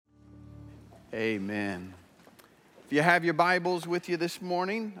Amen. If you have your Bibles with you this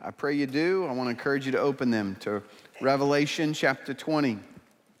morning, I pray you do. I want to encourage you to open them to Revelation chapter 20.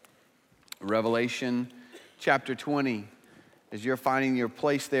 Revelation chapter 20. As you're finding your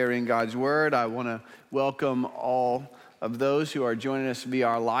place there in God's Word, I want to welcome all of those who are joining us via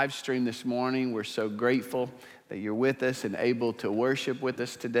our live stream this morning. We're so grateful that you're with us and able to worship with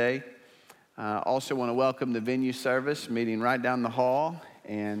us today. Also want to welcome the venue service meeting right down the hall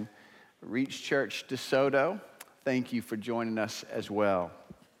and Reach Church DeSoto. Thank you for joining us as well.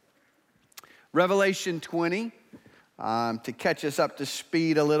 Revelation 20, to catch us up to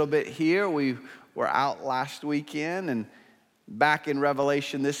speed a little bit here, we were out last weekend and back in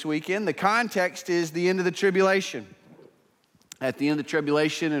Revelation this weekend. The context is the end of the tribulation. At the end of the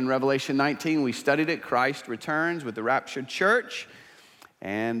tribulation in Revelation 19, we studied it. Christ returns with the raptured church,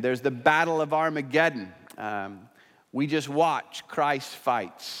 and there's the battle of Armageddon. We just watch Christ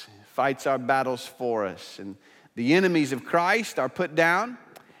fights our battles for us. And the enemies of Christ are put down.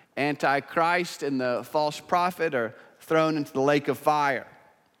 Antichrist and the false prophet are thrown into the lake of fire.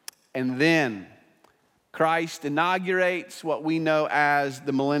 And then Christ inaugurates what we know as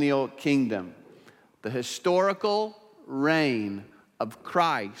the millennial kingdom, the historical reign of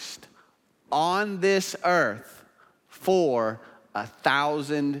Christ on this earth for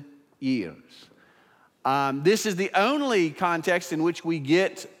 1,000 years. This is the only context in which we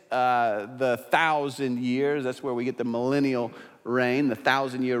get the 1,000 years. That's where we get the millennial reign, the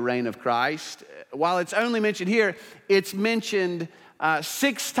 1,000-year reign of Christ. While it's only mentioned here, it's mentioned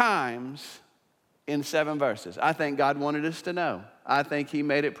 6 times in 7 verses. I think God wanted us to know. I think he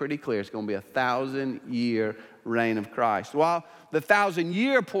made it pretty clear. It's going to be a 1,000-year reign of Christ. While the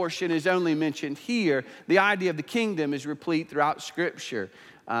 1,000-year portion is only mentioned here, the idea of the kingdom is replete throughout Scripture.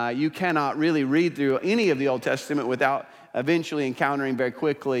 You cannot really read through any of the Old Testament without eventually encountering very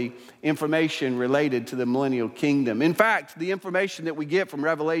quickly information related to the millennial kingdom. In fact, the information that we get from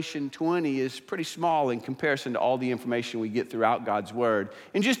Revelation 20 is pretty small in comparison to all the information we get throughout God's Word.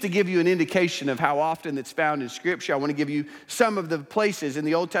 And just to give you an indication of how often it's found in Scripture, I want to give you some of the places in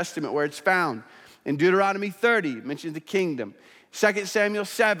the Old Testament where it's found. In Deuteronomy 30, it mentions the kingdom. 2 Samuel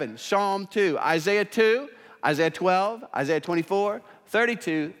 7, Psalm 2, Isaiah 2, Isaiah 12, Isaiah 24,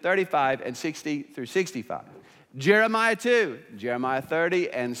 32, 35, and 60 through 65. Jeremiah 2, Jeremiah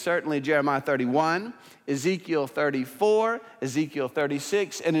 30, and certainly Jeremiah 31, Ezekiel 34, Ezekiel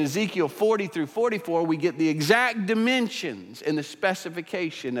 36, and in Ezekiel 40 through 44, we get the exact dimensions and the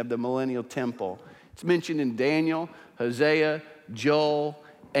specification of the millennial temple. It's mentioned in Daniel, Hosea, Joel,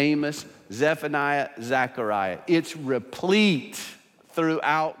 Amos, Zephaniah, Zechariah. It's replete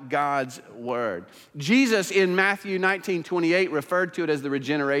throughout God's Word. Jesus in Matthew 19:28 referred to it as the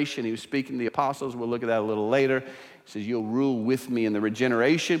regeneration. He was speaking to the apostles. We'll look at that a little later. He says, you'll rule with me in the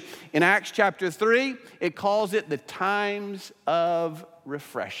regeneration. In Acts chapter 3, it calls it the times of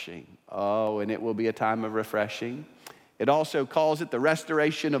refreshing. Oh, and it will be a time of refreshing. It also calls it the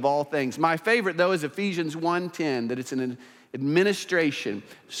restoration of all things. My favorite, though, is Ephesians 1:10, that it's an administration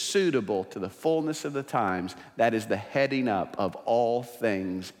suitable to the fullness of the times. That is the heading up of all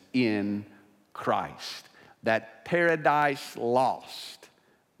things in Christ. That paradise lost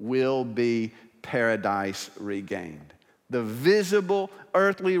will be paradise regained. The visible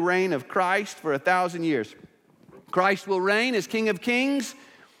earthly reign of Christ for 1,000 years. Christ will reign as King of Kings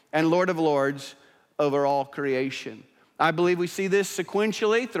and Lord of Lords over all creation. I believe we see this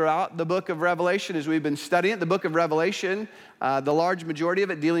sequentially throughout the book of Revelation as we've been studying it. The book of Revelation, the large majority of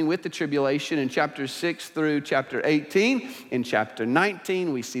it dealing with the tribulation in chapters 6 through chapter 18. In chapter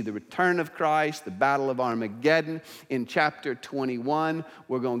 19, we see the return of Christ, the battle of Armageddon. In chapter 21,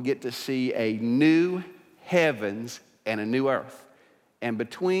 we're going to get to see a new heavens and a new earth. And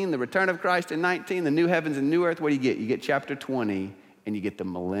between the return of Christ in 19, the new heavens and new earth, what do you get? You get chapter 20, and you get the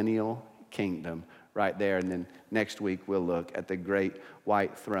millennial kingdom right there. And then next week, we'll look at the great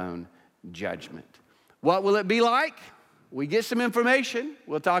white throne judgment. What will it be like? We get some information.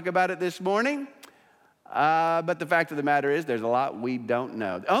 We'll talk about it this morning. But the fact of the matter is, there's a lot we don't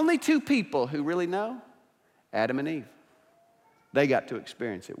know. Only 2 people who really know, Adam and Eve. They got to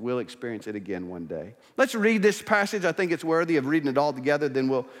experience it. We'll experience it again one day. Let's read this passage. I think it's worthy of reading it all together. Then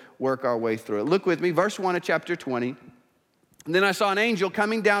we'll work our way through it. Look with me, verse 1 of chapter 20. And then I saw an angel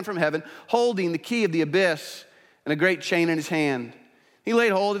coming down from heaven, holding the key of the abyss and a great chain in his hand. He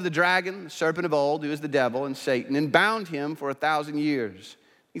laid hold of the dragon, the serpent of old, who is the devil and Satan, and bound him for 1,000 years.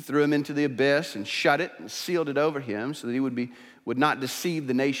 He threw him into the abyss and shut it and sealed it over him so that he would not deceive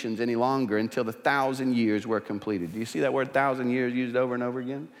the nations any longer until the 1,000 years were completed. Do you see that word 1,000 years used over and over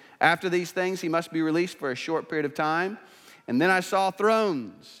again? After these things, he must be released for a short period of time. And then I saw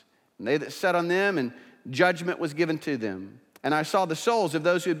thrones. and they that sat on them, and judgment was given to them. And I saw the souls of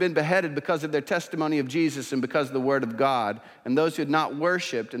those who had been beheaded because of their testimony of Jesus and because of the word of God, and those who had not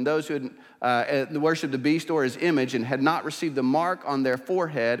worshiped, and those who had worshiped the beast or his image, and had not received the mark on their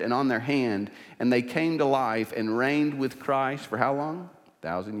forehead and on their hand. And they came to life and reigned with Christ for how long?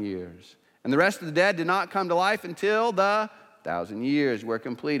 1,000 years. And the rest of the dead did not come to life until the 1,000 years were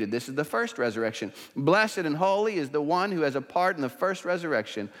completed. This is the first resurrection. Blessed and holy is the one who has a part in the first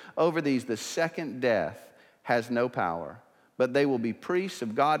resurrection. Over these, the second death has no power, but they will be priests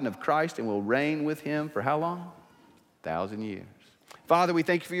of God and of Christ and will reign with him for how long? 1,000 years. Father, we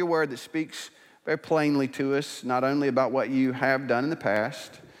thank you for your word that speaks very plainly to us, not only about what you have done in the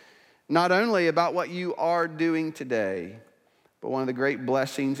past, not only about what you are doing today, but one of the great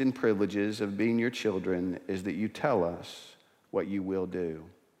blessings and privileges of being your children is that you tell us what you will do.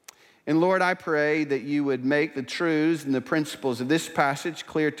 And Lord, I pray that you would make the truths and the principles of this passage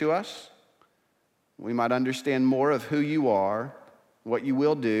clear to us. We might understand more of who you are, what you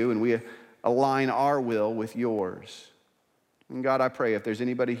will do, and we align our will with yours. And God, I pray if there's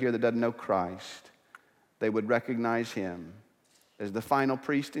anybody here that doesn't know Christ, they would recognize him as the final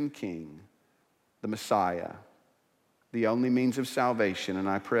priest and king, the Messiah, the only means of salvation. And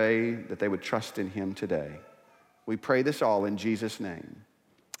I pray that they would trust in him today. We pray this all in Jesus' name.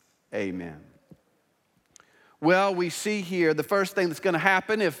 Amen. Well, we see here the first thing that's going to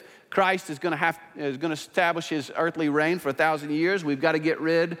happen if Christ is going to establish his earthly reign for 1,000 years. We've got to get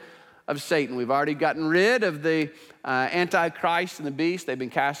rid of Satan. We've already gotten rid of the Antichrist and the beast. They've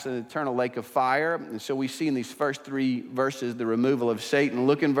been cast in the eternal lake of fire. And so we see in these first three verses the removal of Satan.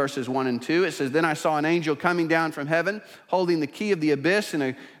 Look in verses 1 and 2. It says, "Then I saw an angel coming down from heaven, holding the key of the abyss and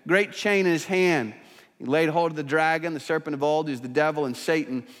a great chain in his hand. He laid hold of the dragon, the serpent of old, who's the devil and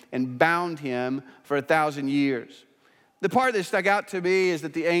Satan, and bound him for 1,000 years. The part that stuck out to me is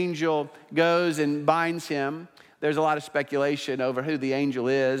that the angel goes and binds him. There's a lot of speculation over who the angel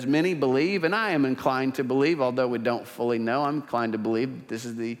is. Many believe, and I am inclined to believe, although we don't fully know, I'm inclined to believe this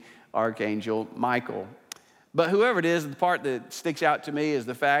is the archangel Michael. But whoever it is, the part that sticks out to me is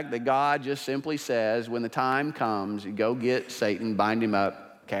the fact that God just simply says, when the time comes, you go get Satan, bind him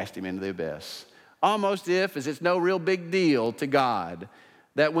up, cast him into the abyss. Almost as it's no real big deal to God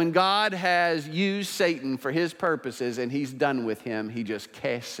that when God has used Satan for his purposes and he's done with him, he just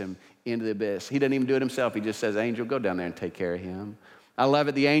casts him into the abyss. He doesn't even do it himself. He just says, angel, go down there and take care of him. I love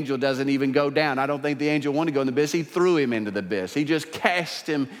it. The angel doesn't even go down. I don't think the angel wanted to go in the abyss. He threw him into the abyss. He just cast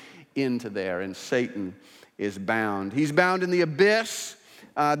him into there, and Satan is bound. He's bound in the abyss.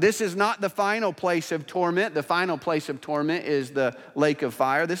 This is not the final place of torment. The final place of torment is the lake of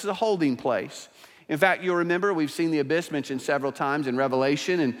fire. This is a holding place. In fact, you'll remember we've seen the abyss mentioned several times in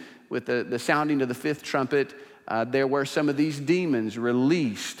Revelation, and with the sounding of the fifth trumpet, there were some of these demons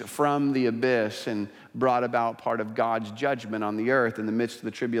released from the abyss and brought about part of God's judgment on the earth in the midst of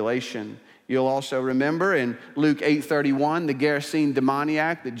the tribulation. You'll also remember in Luke 8:31, the Gerasene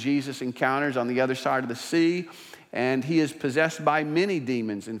demoniac that Jesus encounters on the other side of the sea, and he is possessed by many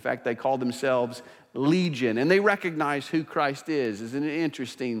demons. In fact, they call themselves Legion, and they recognize who Christ is. Isn't it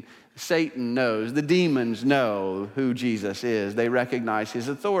interesting? Satan knows, the demons know who Jesus is. They recognize his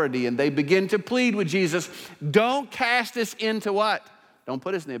authority, and they begin to plead with Jesus, don't cast us into what? Don't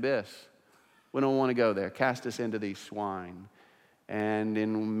put us in the abyss. We don't want to go there. Cast us into these swine. And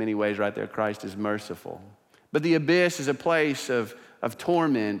in many ways right there, Christ is merciful. But the abyss is a place of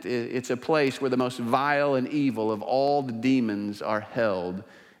torment. It's a place where the most vile and evil of all the demons are held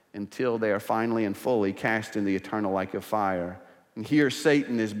until they are finally and fully cast in the eternal lake of fire. And here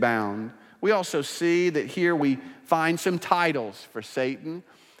Satan is bound. We also see that here we find some titles for Satan.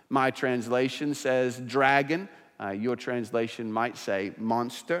 My translation says dragon. Your translation might say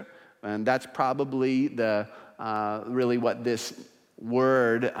monster. And that's probably really what this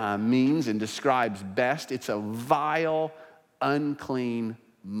word means and describes best. It's a vile, unclean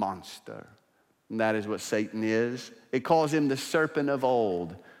monster. And that is what Satan is. It calls him the serpent of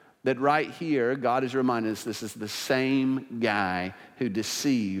old. That right here, God is reminding us this is the same guy who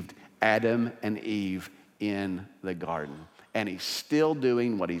deceived Adam and Eve in the garden. And he's still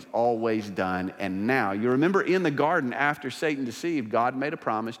doing what he's always done. And now, you remember in the garden after Satan deceived, God made a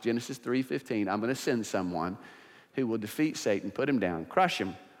promise, Genesis 3:15, I'm going to send someone who will defeat Satan, put him down, crush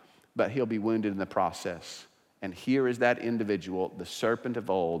him, but he'll be wounded in the process. And here is that individual, the serpent of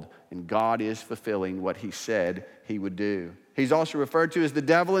old, and God is fulfilling what he said he would do. He's also referred to as the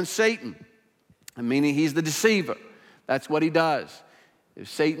devil and Satan, meaning he's the deceiver. That's what he does. If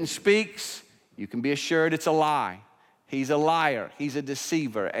Satan speaks, you can be assured it's a lie. He's a liar, he's a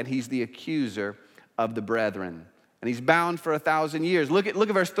deceiver, and he's the accuser of the brethren. and he's bound for 1,000 years. Look at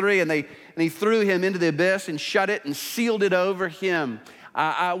verse 3, and he threw him into the abyss and shut it and sealed it over him.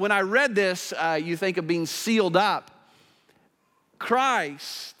 When I read this, you think of being sealed up.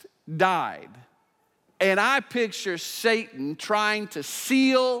 Christ died, and I picture Satan trying to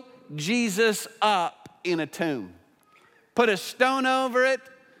seal Jesus up in a tomb. Put a stone over it,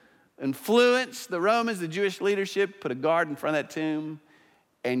 influence the Romans, the Jewish leadership, put a guard in front of that tomb,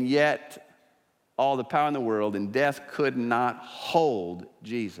 and yet all the power in the world, and death could not hold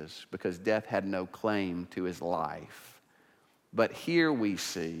Jesus because death had no claim to his life. But here we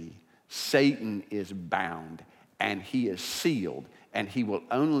see Satan is bound, and he is sealed, and he will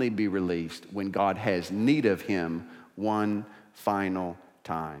only be released when God has need of him one final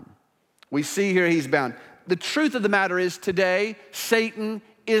time. We see here he's bound. The truth of the matter is today, Satan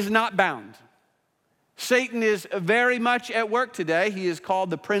is not bound. Satan is very much at work today. He is called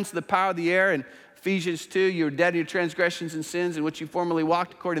the prince of the power of the air. In Ephesians 2, you were dead in your transgressions and sins in which you formerly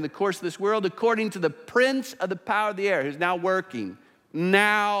walked according to the course of this world, according to the prince of the power of the air, who's now working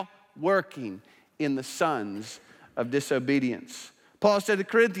in the sons of disobedience. Paul said to the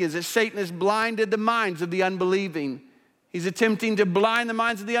Corinthians that Satan has blinded the minds of the unbelieving. He's attempting to blind the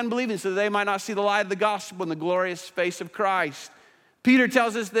minds of the unbelieving so that they might not see the light of the gospel and the glorious face of Christ. Peter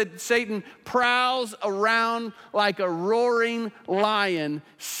tells us that Satan prowls around like a roaring lion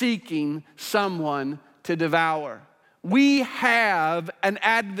seeking someone to devour. We have an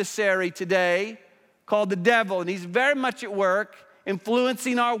adversary today called the devil, and he's very much at work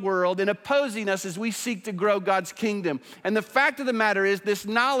influencing our world and opposing us as we seek to grow God's kingdom. And the fact of the matter is, this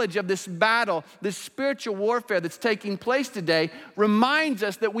knowledge of this battle, this spiritual warfare that's taking place today reminds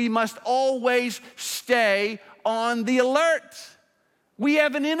us that we must always stay on the alert. We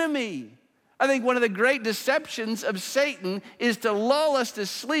have an enemy. I think one of the great deceptions of Satan is to lull us to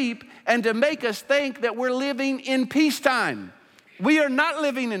sleep and to make us think that we're living in peacetime. We are not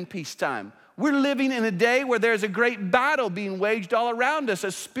living in peacetime. We're living in a day where there's a great battle being waged all around us,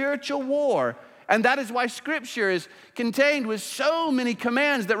 a spiritual war. And that is why Scripture is contained with so many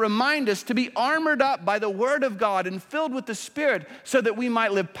commands that remind us to be armored up by the Word of God and filled with the Spirit so that we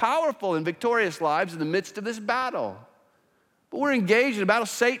might live powerful and victorious lives in the midst of this battle. But we're engaged in a battle.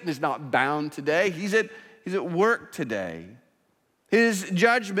 Satan is not bound today. He's at work today. His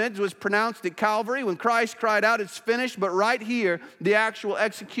judgment was pronounced at Calvary when Christ cried out, "It's finished." But right here, the actual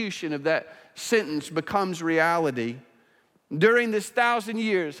execution of that sentence becomes reality. During this 1,000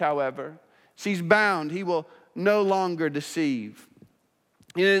 years, however, he's bound. He will no longer deceive.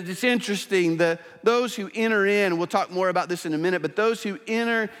 You know, it's interesting that those who enter in, we'll talk more about this in a minute, but those who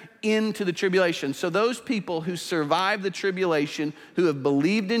enter into the tribulation, so those people who survive the tribulation, who have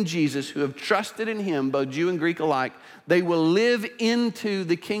believed in Jesus, who have trusted in him, both Jew and Greek alike, they will live into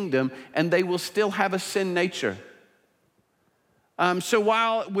the kingdom and they will still have a sin nature. So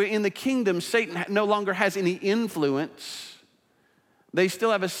while we're in the kingdom, Satan no longer has any influence. They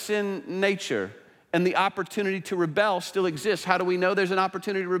still have a sin nature, and the opportunity to rebel still exists. How do we know there's an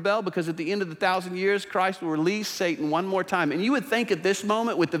opportunity to rebel? Because at the end of the 1,000 years, Christ will release Satan one more time. And you would think at this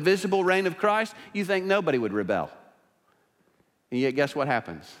moment, with the visible reign of Christ, you think nobody would rebel. And yet, guess what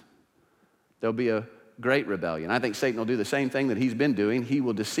happens? There'll be a great rebellion. I think Satan will do the same thing that he's been doing. He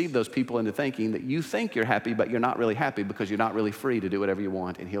will deceive those people into thinking that you think you're happy, but you're not really happy because you're not really free to do whatever you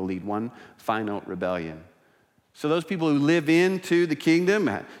want. And he'll lead one final rebellion. So those people who live into the kingdom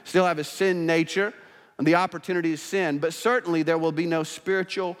still have a sin nature and the opportunity to sin, but certainly there will be no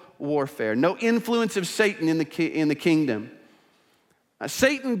spiritual warfare, no influence of Satan in the kingdom.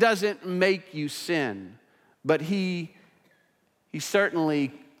 Satan doesn't make you sin, but he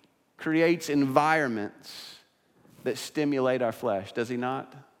certainly creates environments that stimulate our flesh, does he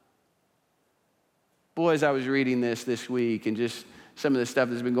not? Boy, as I was reading this week and just some of the stuff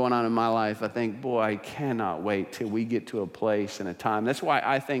that's been going on in my life, I think, boy, I cannot wait till we get to a place and a time. That's why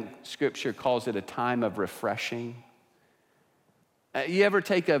I think Scripture calls it a time of refreshing. You ever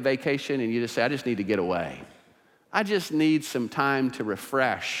take a vacation and you just say, I just need to get away. I just need some time to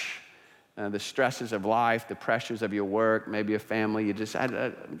refresh the stresses of life, the pressures of your work, maybe a family. I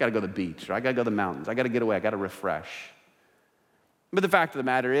got to go to the beach, or I got to go to the mountains. I got to get away. I got to refresh. But the fact of the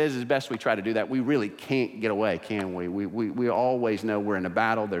matter is, as best we try to do that, we really can't get away, can we? We always know we're in a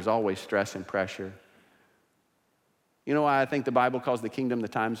battle. There's always stress and pressure. You know why I think the Bible calls the kingdom the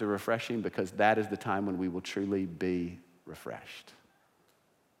times of refreshing? Because that is the time when we will truly be refreshed.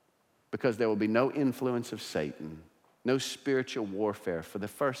 Because there will be no influence of Satan, no spiritual warfare. For the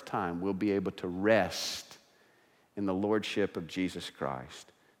first time, we'll be able to rest in the lordship of Jesus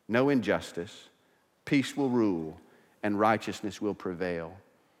Christ. No injustice, peace will rule, and righteousness will prevail.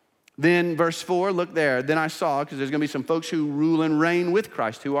 Then verse 4, look there. Then I saw, because there's going to be some folks who rule and reign with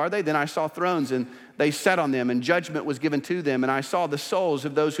Christ. Who are they? Then I saw thrones, and they sat on them, and judgment was given to them. And I saw the souls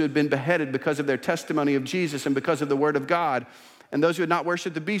of those who had been beheaded because of their testimony of Jesus and because of the word of God, and those who had not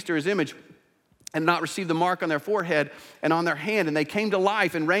worshiped the beast or his image and not received the mark on their forehead and on their hand. And they came to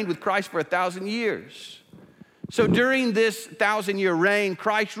life and reigned with Christ for 1,000 years. So during this 1,000-year reign,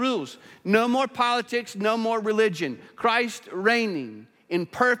 Christ rules. No more politics, no more religion. Christ reigning in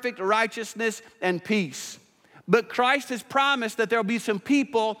perfect righteousness and peace. But Christ has promised that there'll be some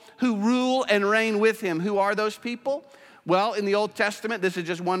people who rule and reign with him. Who are those people? Well, in the Old Testament, this is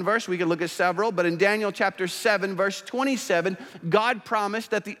just one verse. We could look at several. But in Daniel chapter 7, verse 27, God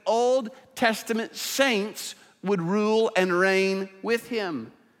promised that the Old Testament saints would rule and reign with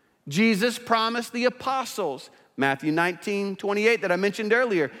him. Jesus promised the apostles, Matthew 19:28 that I mentioned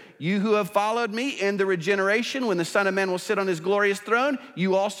earlier, you who have followed me in the regeneration, when the Son of Man will sit on his glorious throne,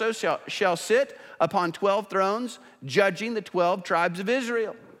 you also shall sit upon 12 thrones, judging the 12 tribes of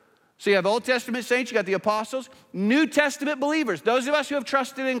Israel. So you have Old Testament saints, you got the apostles. New Testament believers, those of us who have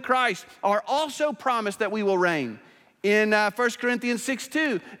trusted in Christ, are also promised that we will reign. In 1 Corinthians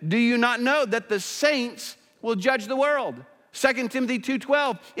 6:2, do you not know that the saints will judge the world? 2 Timothy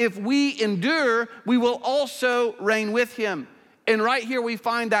 2:12, if we endure, we will also reign with him. And right here we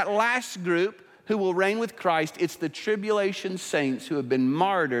find that last group who will reign with Christ. It's the tribulation saints who have been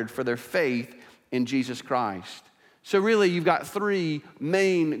martyred for their faith in Jesus Christ. So really you've got three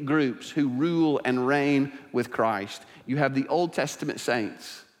main groups who rule and reign with Christ. You have the Old Testament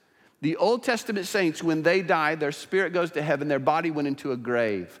saints. The Old Testament saints, when they die, their spirit goes to heaven, their body went into a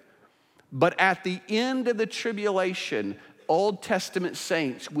grave. But at the end of the tribulation, Old Testament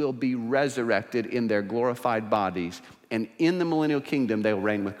saints will be resurrected in their glorified bodies. And in the millennial kingdom, they'll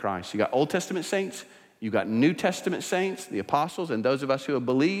reign with Christ. You got Old Testament saints, you got New Testament saints, the apostles, and those of us who have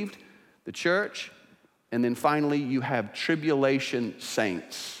believed, the church. And then finally, you have tribulation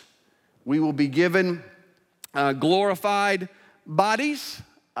saints. We will be given glorified bodies.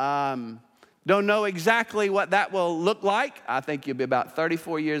 Don't know exactly what that will look like. I think you'll be about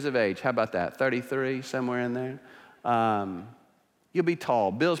 34 years of age. How about that? 33, somewhere in there. You'll be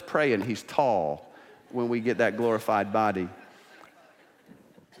tall. Bill's praying he's tall when we get that glorified body.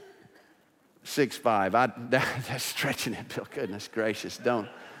 6'5". That's stretching it, Bill. Goodness gracious. Don't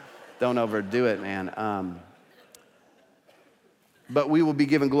overdo it, man. But we will be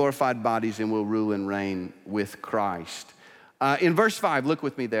given glorified bodies and we'll rule and reign with Christ. In verse 5, look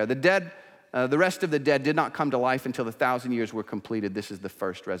with me there. The rest of the dead did not come to life until the 1,000 years were completed. This is the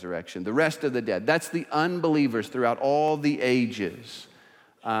first resurrection. The rest of the dead, that's the unbelievers throughout all the ages.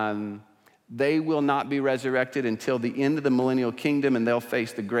 They will not be resurrected until the end of the millennial kingdom, and they'll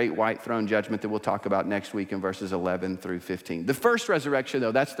face the great white throne judgment that we'll talk about next week in verses 11 through 15. The first resurrection,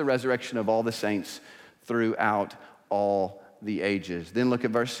 though, that's the resurrection of all the saints throughout all the ages. Then look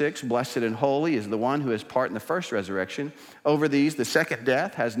at verse 6. Blessed and holy is the one who has part in the first resurrection. Over these, the second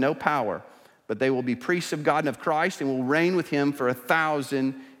death has no power, but they will be priests of God and of Christ and will reign with him for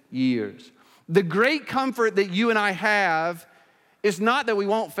 1,000 years. The great comfort that you and I have is not that we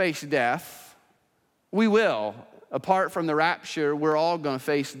won't face death. We will. Apart from the rapture, we're all going to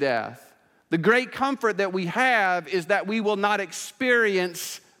face death. The great comfort that we have is that we will not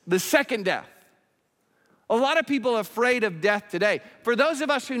experience the second death. A lot of people are afraid of death today. For those of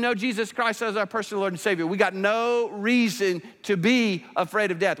us who know Jesus Christ as our personal Lord and Savior, we got no reason to be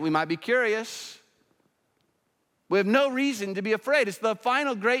afraid of death. We might be curious. We have no reason to be afraid. It's the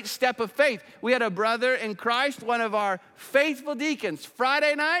final great step of faith. We had a brother in Christ, one of our faithful deacons.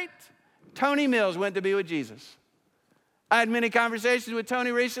 Friday night, Tony Mills went to be with Jesus. I had many conversations with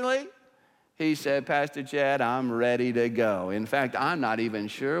Tony recently. He said, Pastor Chad, I'm ready to go. In fact, I'm not even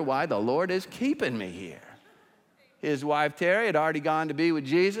sure why the Lord is keeping me here. His wife, Terry, had already gone to be with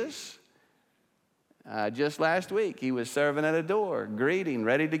Jesus. Just last week, he was serving at a door, greeting,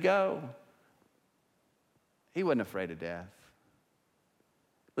 ready to go. He wasn't afraid of death.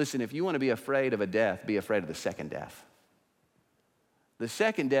 Listen, if you want to be afraid of a death, be afraid of the second death. The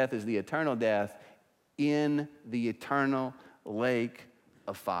second death is the eternal death in the eternal lake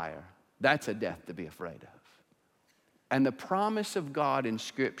of fire. That's a death to be afraid of. And the promise of God in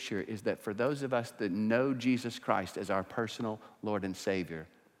Scripture is that for those of us that know Jesus Christ as our personal Lord and Savior,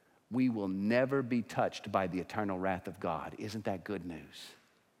 we will never be touched by the eternal wrath of God. Isn't that good news?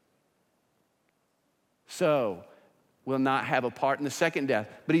 So, we'll not have a part in the second death.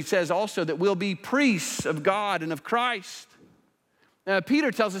 But he says also that we'll be priests of God and of Christ. Now,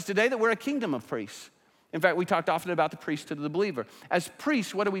 Peter tells us today that we're a kingdom of priests. In fact, we talked often about the priesthood of the believer. As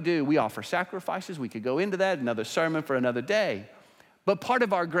priests, what do? We offer sacrifices. We could go into that, another sermon for another day. But part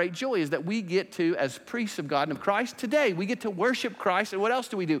of our great joy is that we get to, as priests of God and of Christ, today we get to worship Christ. And what else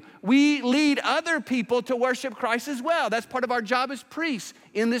do? We lead other people to worship Christ as well. That's part of our job as priests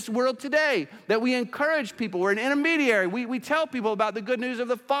in this world today, that we encourage people. We're an intermediary. We tell people about the good news of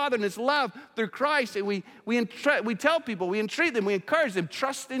the Father and his love through Christ. And we tell people, we entreat them, we encourage them,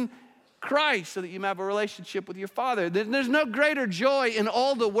 trust in Christ so that you may have a relationship with your Father. There's no greater joy in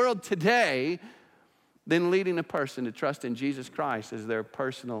all the world today than leading a person to trust in Jesus Christ as their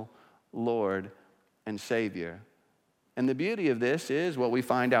personal Lord and Savior. And the beauty of this is what we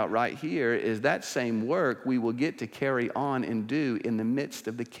find out right here is that same work we will get to carry on and do in the midst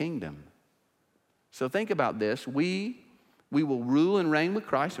of the kingdom. So think about this. We will rule and reign with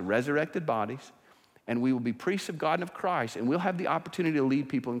Christ in resurrected bodies, and we will be priests of God and of Christ, and we'll have the opportunity to lead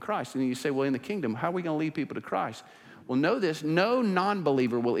people in Christ. And you say, well, in the kingdom, how are we going to lead people to Christ? Well, know this, no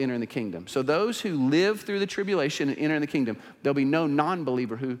non-believer will enter in the kingdom. So those who live through the tribulation and enter in the kingdom, there'll be no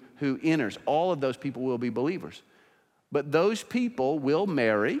non-believer who enters. All of those people will be believers. But those people will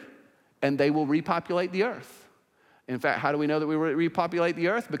marry, and they will repopulate the earth. In fact, how do we know that we will repopulate the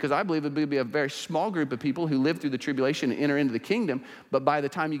earth? Because I believe it will be a very small group of people who live through the tribulation and enter into the kingdom. But by the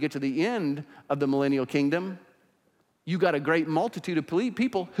time you get to the end of the millennial kingdom, you got a great multitude of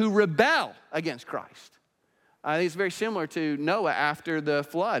people who rebel against Christ. I think it's very similar to Noah after the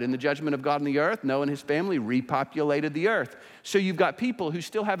flood and the judgment of God on the earth. Noah and his family repopulated the earth. So you've got people who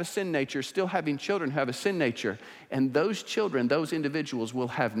still have a sin nature, still having children who have a sin nature. And those children, those individuals will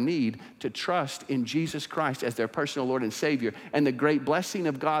have need to trust in Jesus Christ as their personal Lord and Savior. And the great blessing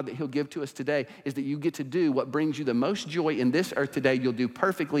of God that he'll give to us today is that you get to do what brings you the most joy in this earth today. You'll do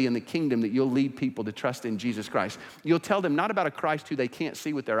perfectly in the kingdom, that you'll lead people to trust in Jesus Christ. You'll tell them not about a Christ who they can't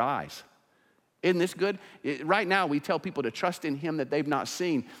see with their eyes. Isn't this good? Right now, we tell people to trust in him that they've not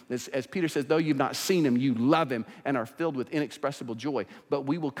seen. As Peter says, though you've not seen him, you love him and are filled with inexpressible joy. But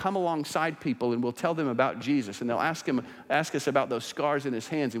we will come alongside people and we'll tell them about Jesus. And they'll ask us about those scars in his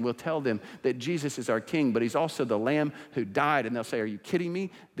hands. And we'll tell them that Jesus is our king, but he's also the lamb who died. And they'll say, are you kidding me?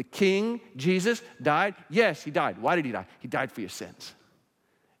 The king, Jesus, died? Yes, he died. Why did he die? He died for your sins.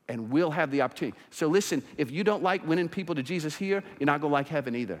 And we'll have the opportunity. So listen, if you don't like winning people to Jesus here, you're not going to like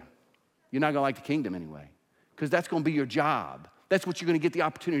heaven either. You're not going to like the kingdom anyway, because that's going to be your job. That's what you're going to get the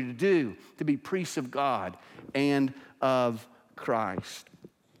opportunity to do, to be priests of God and of Christ.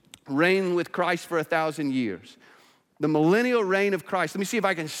 Reign with Christ for 1,000 years. The millennial reign of Christ. Let me see if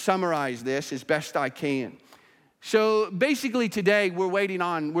I can summarize this as best I can. So basically today we're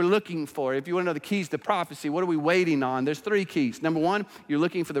looking for, if you want to know the keys to prophecy, what are we waiting on? There's 3 keys. Number 1, you're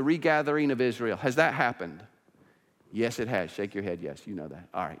looking for the regathering of Israel. Has that happened? Yes, it has. Shake your head, yes, you know that.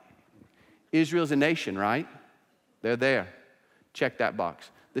 All right. Israel's a nation, right? They're there. Check that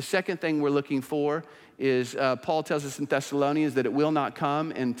box. The second thing we're looking for is, Paul tells us in Thessalonians that it will not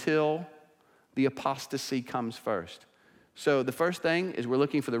come until the apostasy comes first. So the first thing is we're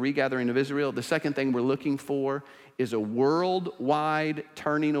looking for the regathering of Israel. The second thing we're looking for is a worldwide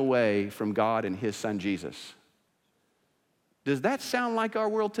turning away from God and his son Jesus. Does that sound like our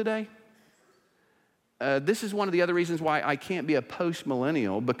world today? This is one of the other reasons why I can't be a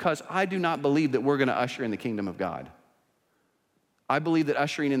post-millennial, because I do not believe that we're going to usher in the kingdom of God. I believe that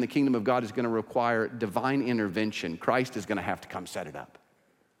ushering in the kingdom of God is going to require divine intervention. Christ is going to have to come set it up.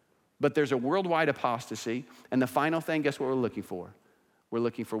 But there's a worldwide apostasy, and the final thing, guess what we're looking for? We're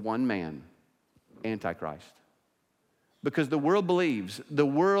looking for one man, Antichrist. Because the world believes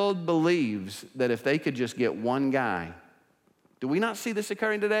that if they could just get one guy, do we not see this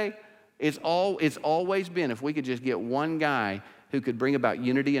occurring today? It's always been, if we could just get one guy who could bring about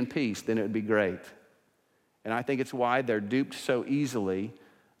unity and peace, then it would be great. And I think it's why they're duped so easily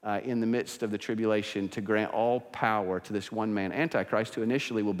in the midst of the tribulation to grant all power to this one man, Antichrist, who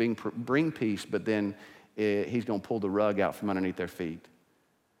initially will bring peace, but then he's going to pull the rug out from underneath their feet.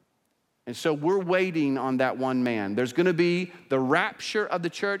 And so we're waiting on that one man. There's going to be the rapture of the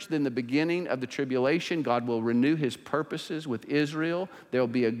church, then the beginning of the tribulation. God will renew his purposes with Israel. There will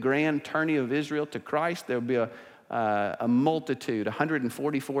be a grand turning of Israel to Christ. There will be a multitude,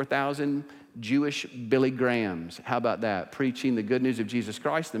 144,000 Jewish Billy Grahams. How about that? Preaching the good news of Jesus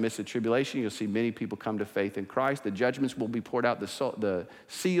Christ in the midst of tribulation. You'll see many people come to faith in Christ. The judgments will be poured out, the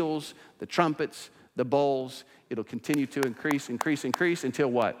seals, the trumpets, the bowls. It'll continue to increase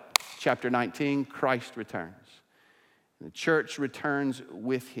until what? Chapter 19, Christ returns. And the church returns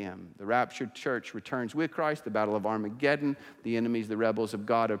with him. The raptured church returns with Christ. The battle of Armageddon. The enemies, the rebels of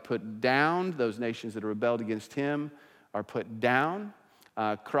God are put down. Those nations that are rebelled against him are put down.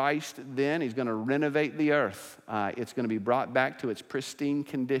 Christ then, he's going to renovate the earth. It's going to be brought back to its pristine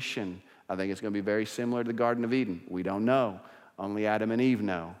condition. I think it's going to be very similar to the Garden of Eden. We don't know. Only Adam and Eve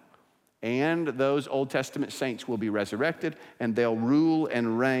know. And those Old Testament saints will be resurrected, and they'll rule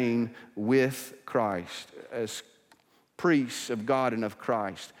and reign with Christ as priests of God and of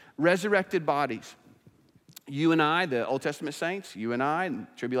Christ. Resurrected bodies. You and I, the Old Testament saints, you and I, and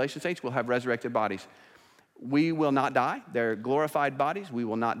tribulation saints, will have resurrected bodies. We will not die. They're glorified bodies. We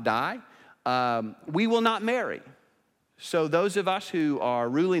will not die. We will not marry. So those of us who are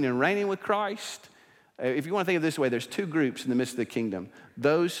ruling and reigning with Christ, if you want to think of it this way, there's two groups in the midst of the kingdom.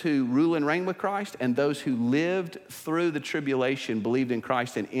 Those who rule and reign with Christ and those who lived through the tribulation, believed in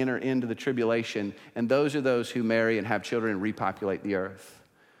Christ and enter into the tribulation. And those are those who marry and have children and repopulate the earth.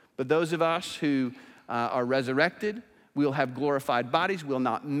 But those of us who are resurrected, we'll have glorified bodies. We'll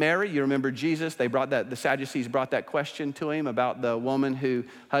not marry. You remember Jesus, the Sadducees brought that question to him about the woman who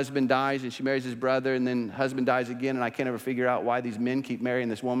husband dies and she marries his brother and then husband dies again. And I can't ever figure out why these men keep marrying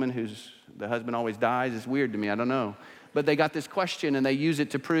this woman the husband always dies. It's weird to me. I don't know. But they got this question and they use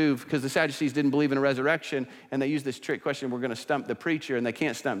it to prove, because the Sadducees didn't believe in a resurrection, and they use this trick question, we're going to stump the preacher, and they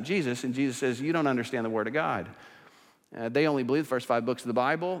can't stump Jesus. And Jesus says, you don't understand the Word of God. They only believe the first 5 books of the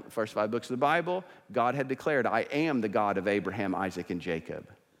Bible. The first 5 books of the Bible, God had declared, I am the God of Abraham, Isaac, and Jacob.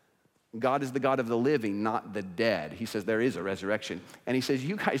 God is the God of the living, not the dead. He says there is a resurrection. And he says,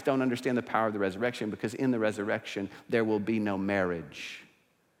 you guys don't understand the power of the resurrection, because in the resurrection, there will be no marriage.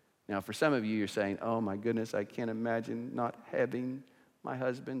 Now, for some of you, you're saying, oh my goodness, I can't imagine not having my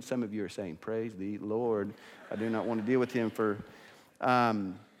husband. Some of you are saying, praise the Lord. I do not want to deal with him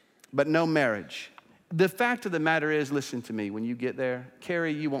but no marriage. The fact of the matter is, listen to me, when you get there,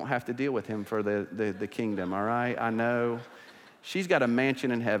 Carrie, you won't have to deal with him for the kingdom, all right? I know. She's got a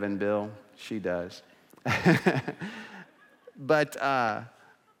mansion in heaven, Bill. She does. But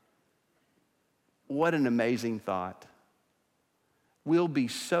what an amazing thought. We'll be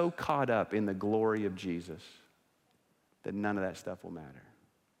so caught up in the glory of Jesus that none of that stuff will matter.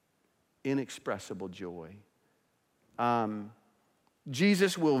 Inexpressible joy.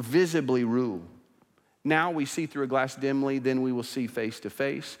 Jesus will visibly rule. Now we see through a glass dimly, then we will see face to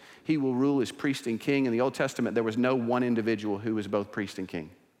face. He will rule as priest and king. In the Old Testament, there was no one individual who was both priest and king.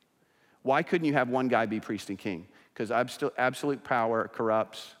 Why couldn't you have one guy be priest and king? Because absolute power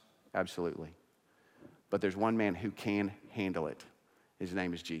corrupts, absolutely. But there's one man who can handle it. His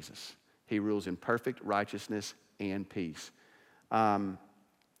name is Jesus. He rules in perfect righteousness and peace.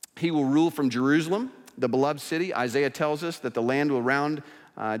 He will rule from Jerusalem, the beloved city. Isaiah tells us that the land around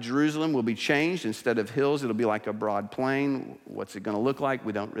Jerusalem will be changed. Instead of hills, it'll be like a broad plain. What's it going to look like?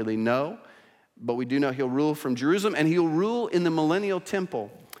 We don't really know. But we do know he'll rule from Jerusalem, and he'll rule in the millennial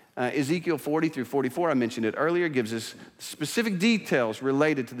temple. Ezekiel 40 through 44, I mentioned it earlier, gives us specific details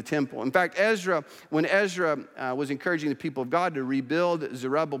related to the temple. In fact, when Ezra was encouraging the people of God to rebuild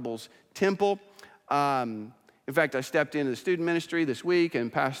Zerubbabel's temple, in fact, I stepped into the student ministry this week,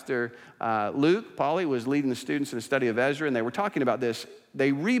 and Pastor Luke Pauly was leading the students in the study of Ezra, and they were talking about this.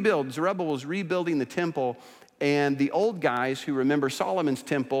 Zerubbabel's rebuilding the temple, and the old guys who remember Solomon's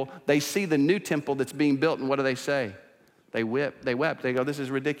temple, they see the new temple that's being built, and what do they say? They wept. They go, this is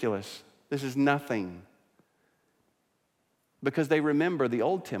ridiculous. This is nothing. Because they remember the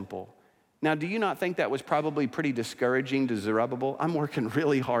old temple. Now, do you not think that was probably pretty discouraging to Zerubbabel? I'm working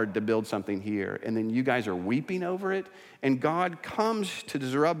really hard to build something here, and then you guys are weeping over it? And God comes to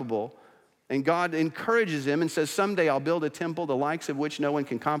Zerubbabel, and God encourages him and says, someday I'll build a temple the likes of which no one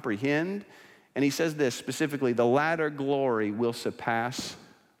can comprehend. And he says this specifically, the latter glory will surpass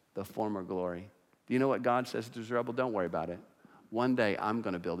the former glory. Do you know what God says to Zerubbabel? Don't worry about it. One day I'm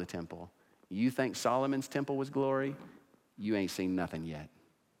going to build a temple. You think Solomon's temple was glory? You ain't seen nothing yet.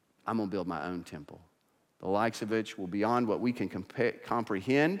 I'm going to build my own temple. The likes of which will be beyond what we can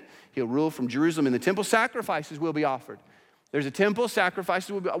comprehend. He'll rule from Jerusalem. In the temple, sacrifices will be offered. There's a temple,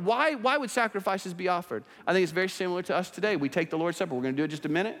 sacrifices will be offered. Why would sacrifices be offered? I think it's very similar to us today. We take the Lord's Supper. We're going to do it in just a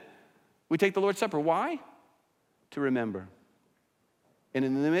minute. We take the Lord's Supper. Why? To remember. And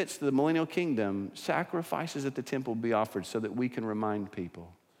in the midst of the millennial kingdom, sacrifices at the temple will be offered so that we can remind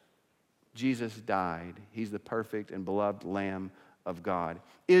people Jesus died. He's the perfect and beloved Lamb of God.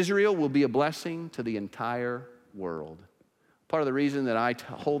 Israel will be a blessing to the entire world. Part of the reason that I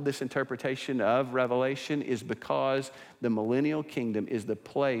hold this interpretation of Revelation is because the millennial kingdom is the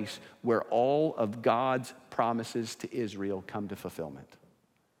place where all of God's promises to Israel come to fulfillment.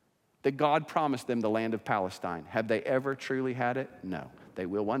 That God promised them the land of Palestine. Have they ever truly had it? No. They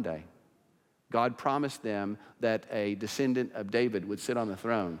will one day. God promised them that a descendant of David would sit on the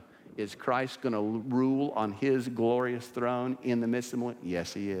throne. Is Christ going to rule on his glorious throne in the midst of the millennium?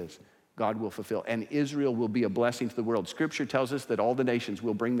 Yes, he is. God will fulfill. And Israel will be a blessing to the world. Scripture tells us that all the nations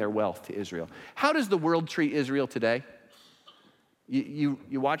will bring their wealth to Israel. How does the world treat Israel today? You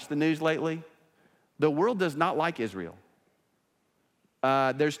watch the news lately? The world does not like Israel.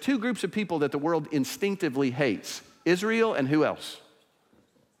 There's two groups of people that the world instinctively hates. Israel and who else?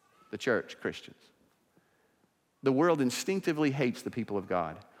 The church, Christians. The world instinctively hates the people of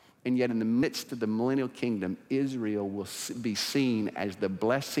God. And yet in the midst of the millennial kingdom, Israel will be seen as the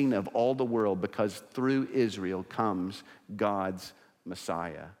blessing of all the world because through Israel comes God's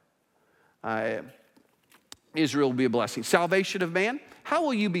Messiah. Israel will be a blessing. Salvation of man. How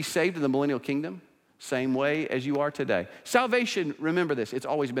will you be saved in the millennial kingdom? Same way as you are today. Salvation, remember this, it's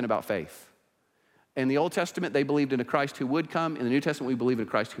always been about faith. In the Old Testament, they believed in a Christ who would come. In the New Testament, we believe in a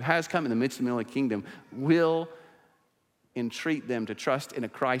Christ who has come. In the midst of the millennial kingdom, will entreat them to trust in a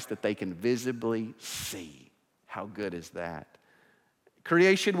Christ that they can visibly see. How good is that?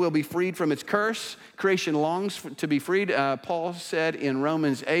 Creation will be freed from its curse. Creation longs to be freed. Paul said in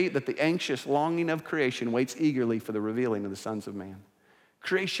Romans 8 that the anxious longing of creation waits eagerly for the revealing of the sons of man.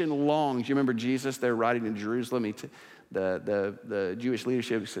 Creation longs. You remember Jesus, they're riding in Jerusalem. The Jewish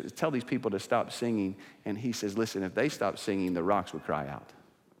leadership says, tell these people to stop singing. And he says, listen, if they stop singing, the rocks would cry out.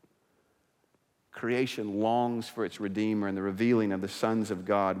 Creation longs for its Redeemer and the revealing of the sons of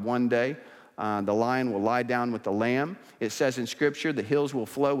God. One day, the lion will lie down with the lamb. It says in Scripture, the hills will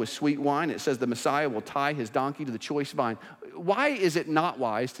flow with sweet wine. It says the Messiah will tie his donkey to the choice vine. Why is it not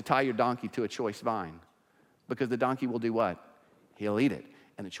wise to tie your donkey to a choice vine? Because the donkey will do what? He'll eat it.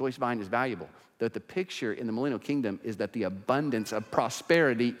 And the choice vine is valuable. That the picture in the millennial kingdom is that the abundance of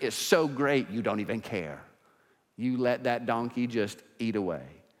prosperity is so great you don't even care. You let that donkey just eat away.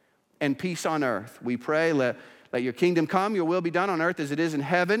 And peace on earth. We pray, let your kingdom come, your will be done on earth as it is in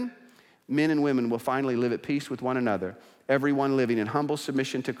heaven. Men and women will finally live at peace with one another, everyone living in humble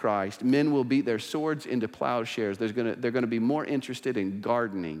submission to Christ. Men will beat their swords into plowshares. They're going to be more interested in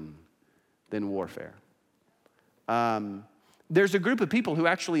gardening than warfare. There's a group of people who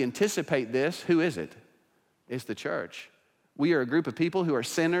actually anticipate this. Who is it? It's the church. We are a group of people who are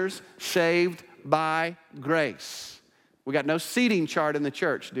sinners saved by grace. We got no seating chart in the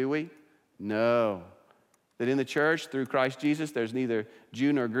church, do we? No. That in the church, through Christ Jesus, there's neither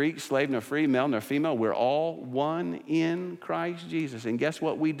Jew nor Greek, slave nor free, male nor female. We're all one in Christ Jesus. And guess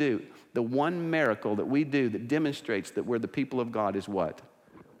what we do? The one miracle that we do that demonstrates that we're the people of God is what?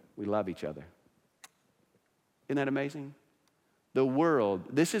 We love each other. Isn't that amazing? The world,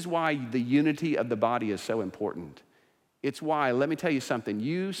 this is why the unity of the body is so important. It's why, let me tell you something,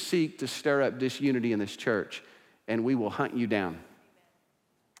 you seek to stir up disunity in this church, and we will hunt you down.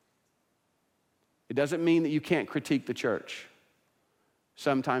 It doesn't mean that you can't critique the church.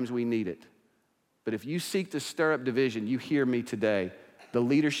 Sometimes we need it. But if you seek to stir up division, you hear me today, the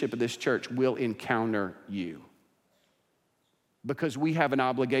leadership of this church will encounter you. Because we have an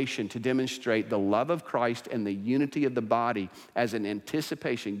obligation to demonstrate the love of Christ and the unity of the body as an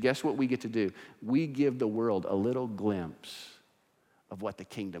anticipation. Guess what we get to do? We give the world a little glimpse of what the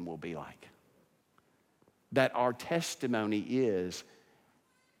kingdom will be like. That our testimony is,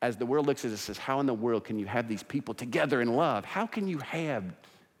 as the world looks at us and says, how in the world can you have these people together in love? How can you have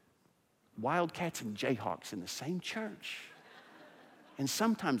Wildcats and Jayhawks in the same church? And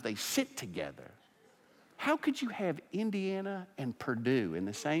sometimes they sit together. How could you have Indiana and Purdue in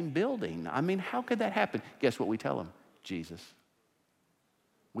the same building? I mean, how could that happen? Guess what we tell them? Jesus.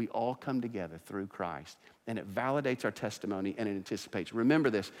 We all come together through Christ, and it validates our testimony and it anticipates.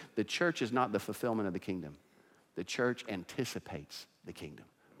 Remember this, the church is not the fulfillment of the kingdom. The church anticipates the kingdom.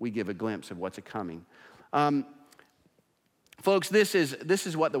 We give a glimpse of what's coming. Folks, this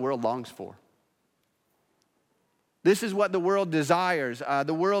is what the world longs for. This is what the world desires.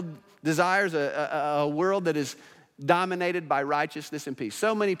 The world desires a world that is dominated by righteousness and peace.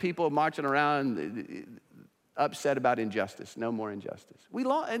 So many people marching around upset about injustice. No more injustice.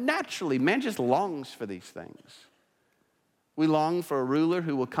 Naturally, man just longs for these things. We long for a ruler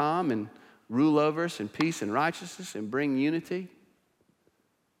who will come and rule over us in peace and righteousness and bring unity.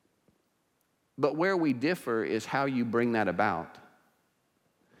 But where we differ is how you bring that about.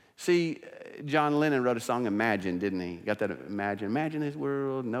 See, John Lennon wrote a song, Imagine, didn't he? Got that, Imagine. Imagine this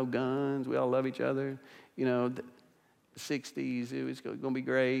world, no guns, we all love each other. You know, the 60s, it was going to be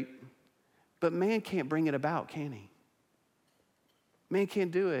great. But man can't bring it about, can he? Man can't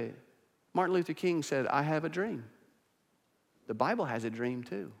do it. Martin Luther King said, I have a dream. The Bible has a dream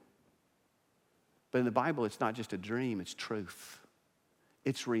too. But in the Bible, it's not just a dream, it's truth.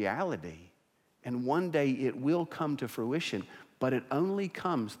 It's reality. And one day it will come to fruition, but it only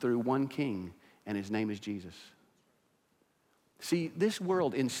comes through one king, and his name is Jesus. See, this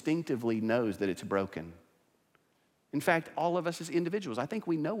world instinctively knows that it's broken. In fact, all of us as individuals, I think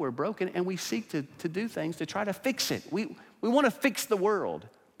we know we're broken and we seek to do things to try to fix it. We want to fix the world.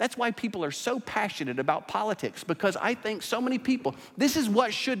 That's why people are so passionate about politics, because I think so many people, this is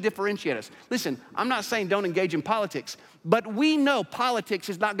what should differentiate us. Listen, I'm not saying don't engage in politics, but we know politics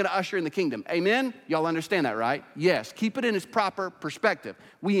is not going to usher in the kingdom. Amen? Y'all understand that, right? Yes, keep it in its proper perspective.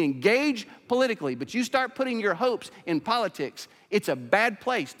 We engage politically, but you start putting your hopes in politics, it's a bad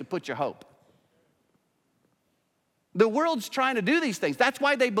place to put your hope. The world's trying to do these things. That's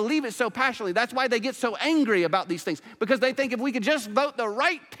why they believe it so passionately. That's why they get so angry about these things, because they think if we could just vote the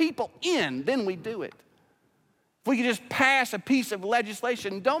right people in, then we do it. If we could just pass a piece of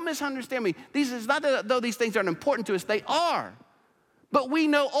legislation, don't misunderstand me. This is not that though these things aren't important to us, they are. But we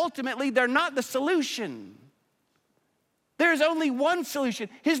know ultimately they're not the solution. There's only one solution.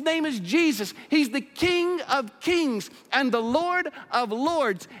 His name is Jesus. He's the King of Kings and the Lord of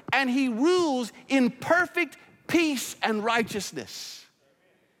Lords, and he rules in perfect peace and righteousness.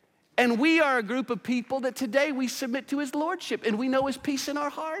 And we are a group of people that today we submit to his lordship, and we know his peace in our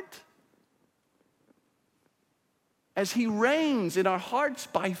heart as he reigns in our hearts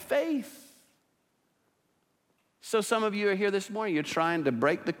by faith. So some of you are here this morning, you're trying to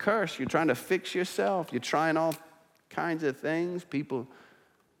break the curse, you're trying to fix yourself, you're trying all kinds of things. People,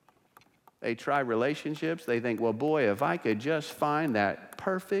 they try relationships, they think, well, boy, if I could just find that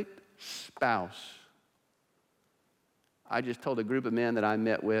perfect spouse. I just told a group of men that I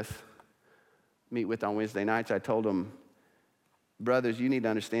meet with on Wednesday nights, I told them, brothers, you need to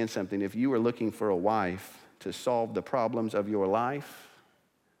understand something. If you were looking for a wife to solve the problems of your life,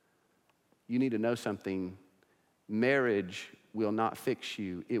 you need to know something. Marriage will not fix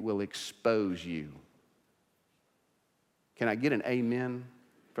you. It will expose you. Can I get an amen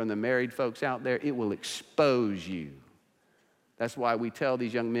from the married folks out there? It will expose you. That's why we tell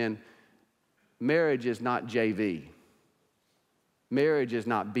these young men, marriage is not JV. Marriage is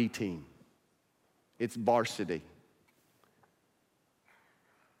not B team. It's varsity.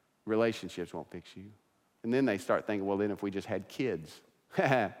 Relationships won't fix you. And then they start thinking, well, then if we just had kids.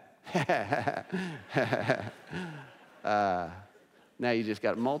 Now you just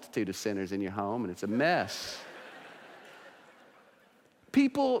got a multitude of sinners in your home, and it's a mess.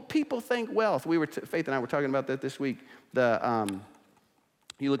 People think wealth. Faith and I were talking about that this week.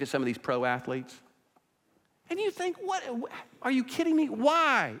 You look at some of these pro athletes, and you think, what? Are you kidding me?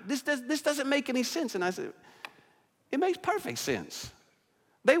 Why? This doesn't make any sense. And I said, it makes perfect sense.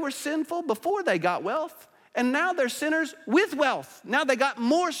 They were sinful before they got wealth, and now they're sinners with wealth. Now they got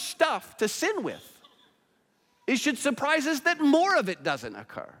more stuff to sin with. It should surprise us that more of it doesn't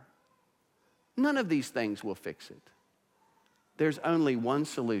occur. None of these things will fix it. There's only one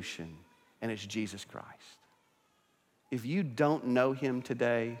solution, and it's Jesus Christ. If you don't know him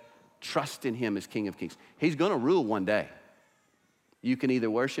today, trust in him as King of Kings. He's going to rule one day. You can either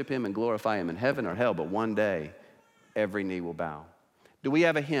worship him and glorify him in heaven or hell, but one day, every knee will bow. Do we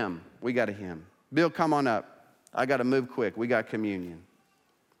have a hymn? We got a hymn. Bill, come on up. I got to move quick. We got communion.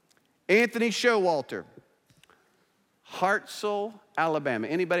 Anthony Showalter, Hartselle, Alabama.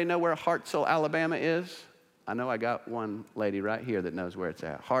 Anybody know where Hartselle, Alabama is? I know I got one lady right here that knows where it's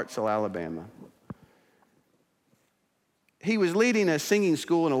at. Hartselle, Alabama. He was leading a singing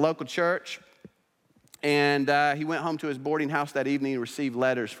school in a local church, and he went home to his boarding house that evening and received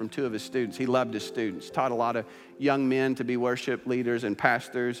letters from two of his students. He loved his students, taught a lot of young men to be worship leaders and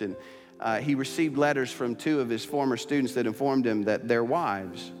pastors, and he received letters from two of his former students that informed him that their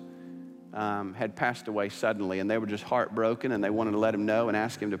wives had passed away suddenly, and they were just heartbroken, and they wanted to let him know and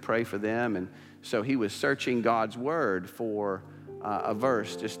ask him to pray for them. And so he was searching God's word for a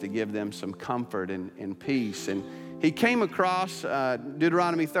verse just to give them some comfort and peace. And he came across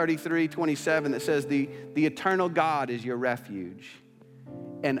Deuteronomy 33:27 that says, the eternal God is your refuge,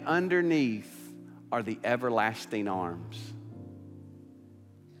 and underneath are the everlasting arms.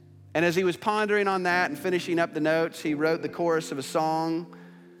 And as he was pondering on that and finishing up the notes, he wrote the chorus of a song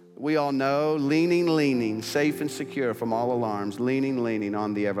we all know, leaning, leaning, safe and secure from all alarms, leaning, leaning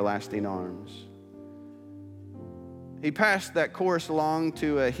on the everlasting arms. He passed that chorus along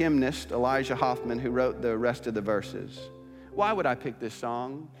to a hymnist, Elijah Hoffman, who wrote the rest of the verses. Why would I pick this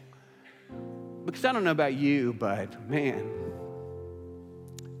song? Because I don't know about you, but man,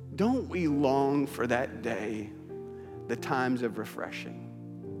 don't we long for that day, the times of refreshing?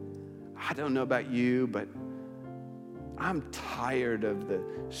 I don't know about you, but I'm tired of the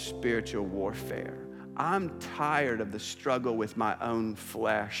spiritual warfare. I'm tired of the struggle with my own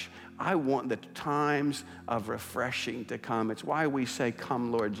flesh. I want the times of refreshing to come. It's why we say,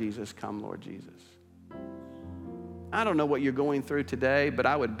 come, Lord Jesus, come, Lord Jesus. I don't know what you're going through today, but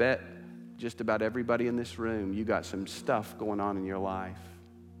I would bet just about everybody in this room, you got some stuff going on in your life.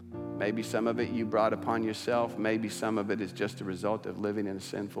 Maybe some of it you brought upon yourself. Maybe some of it is just a result of living in a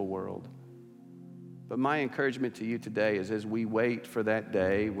sinful world. But my encouragement to you today is, as we wait for that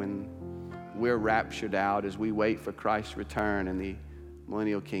day when we're raptured out, as we wait for Christ's return in the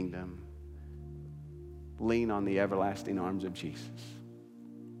millennial kingdom, lean on the everlasting arms of Jesus.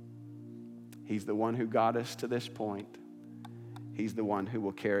 He's the one who got us to this point. He's the one who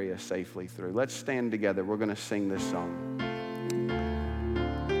will carry us safely through. Let's stand together. We're going to sing this song.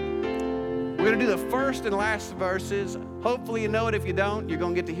 We're going to do the first and last verses. Hopefully you know it. If you don't, you're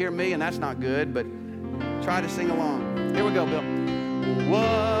going to get to hear me, and that's not good, but try to sing along. Here we go, Bill.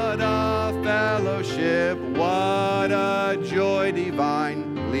 What a fellowship, what a joy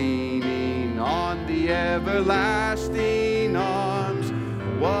divine, leaning on the everlasting arms.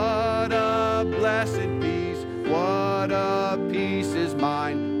 What a blessed peace, what a peace is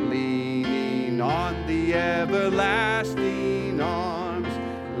mine, leaning on the everlasting arms.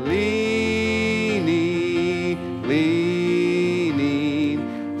 Leaning,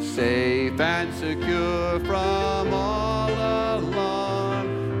 safe and secure from all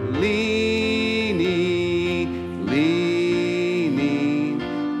alarm. Leaning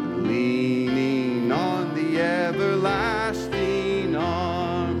on the everlasting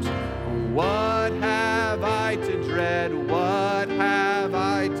arms. What have I to dread? What have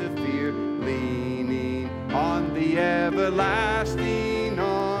I to fear? Leaning on the everlasting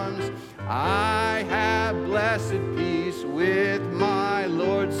arms. I have blessed peace with my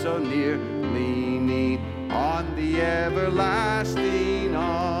Lord so near, leaning on the everlasting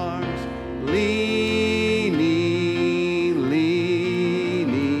arms. Leaning,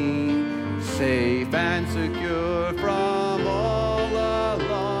 safe and secure from all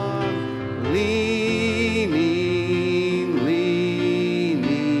alarm. Leaning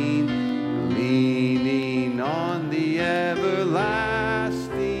on the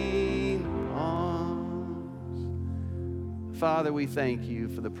everlasting arms. Father, we thank you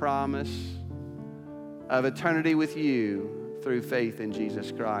for the promise of eternity with you through faith in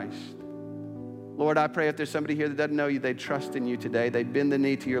Jesus Christ. Lord, I pray if there's somebody here that doesn't know you, they'd trust in you today. They'd bend the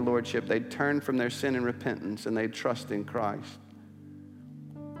knee to your lordship. They'd turn from their sin and repentance, and they'd trust in Christ.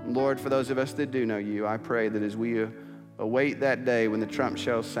 And Lord, for those of us that do know you, I pray that as we await that day when the trump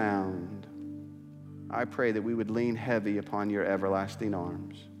shall sound, I pray that we would lean heavy upon your everlasting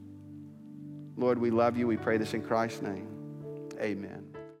arms. Lord, we love you. We pray this in Christ's name. Amen.